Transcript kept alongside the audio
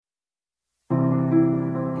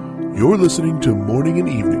You're listening to Morning and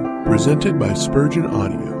Evening, presented by Spurgeon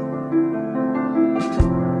Audio.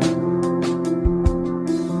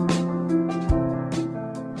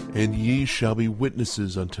 And ye shall be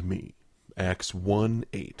witnesses unto me. Acts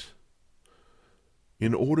 1:8.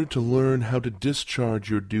 In order to learn how to discharge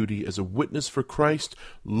your duty as a witness for Christ,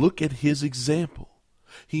 look at his example.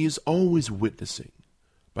 He is always witnessing.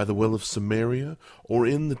 By the well of Samaria, or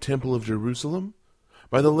in the temple of Jerusalem,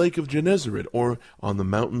 by the lake of Gennesaret, or on the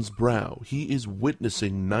mountain's brow, he is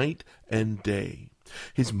witnessing night and day.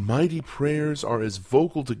 His mighty prayers are as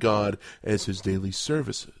vocal to God as his daily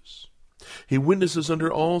services. He witnesses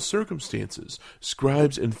under all circumstances.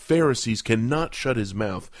 Scribes and Pharisees cannot shut his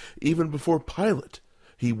mouth. Even before Pilate,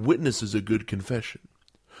 he witnesses a good confession.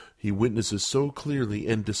 He witnesses so clearly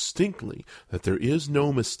and distinctly that there is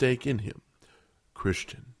no mistake in him.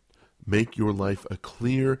 Christian, make your life a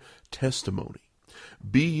clear testimony.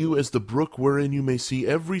 Be you as the brook wherein you may see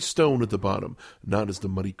every stone at the bottom, not as the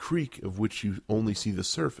muddy creek of which you only see the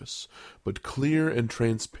surface, but clear and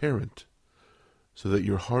transparent, so that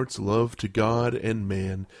your heart's love to God and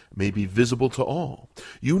man may be visible to all.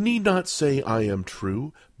 You need not say, I am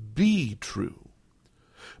true. Be true.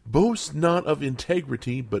 Boast not of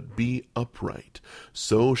integrity, but be upright.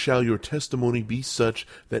 So shall your testimony be such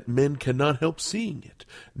that men cannot help seeing it.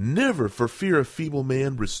 Never, for fear of feeble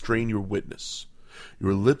man, restrain your witness.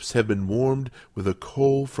 Your lips have been warmed with a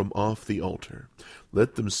coal from off the altar.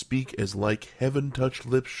 Let them speak as like heaven-touched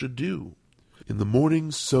lips should do. In the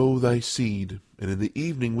morning sow thy seed, and in the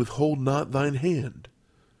evening withhold not thine hand.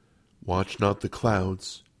 Watch not the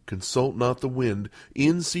clouds, consult not the wind,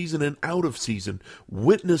 in season and out of season.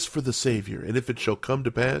 Witness for the Savior, and if it shall come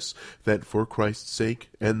to pass that for Christ's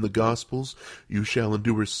sake and the gospel's you shall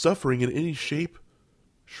endure suffering in any shape,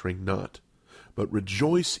 shrink not, but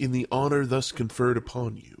rejoice in the honor thus conferred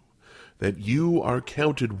upon you, that you are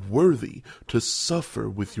counted worthy to suffer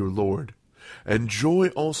with your Lord. And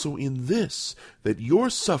joy also in this, that your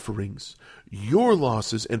sufferings, your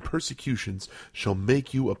losses and persecutions shall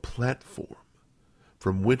make you a platform,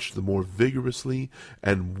 from which the more vigorously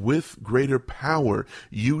and with greater power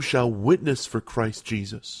you shall witness for Christ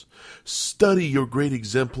Jesus. Study your great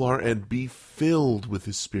exemplar and be filled with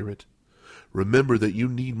his Spirit. Remember that you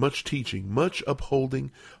need much teaching, much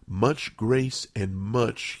upholding, much grace, and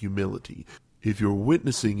much humility, if your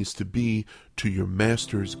witnessing is to be to your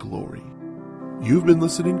Master's glory. You've been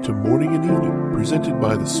listening to Morning and Evening, presented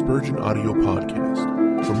by the Spurgeon Audio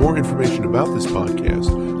Podcast. For more information about this podcast,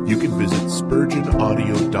 you can visit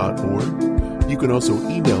spurgeonaudio.org. You can also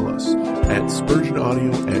email us at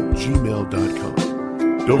spurgeonaudio@gmail.com.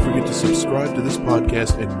 Don't forget to subscribe to this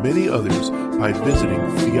podcast and many others by visiting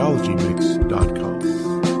theologymix.com.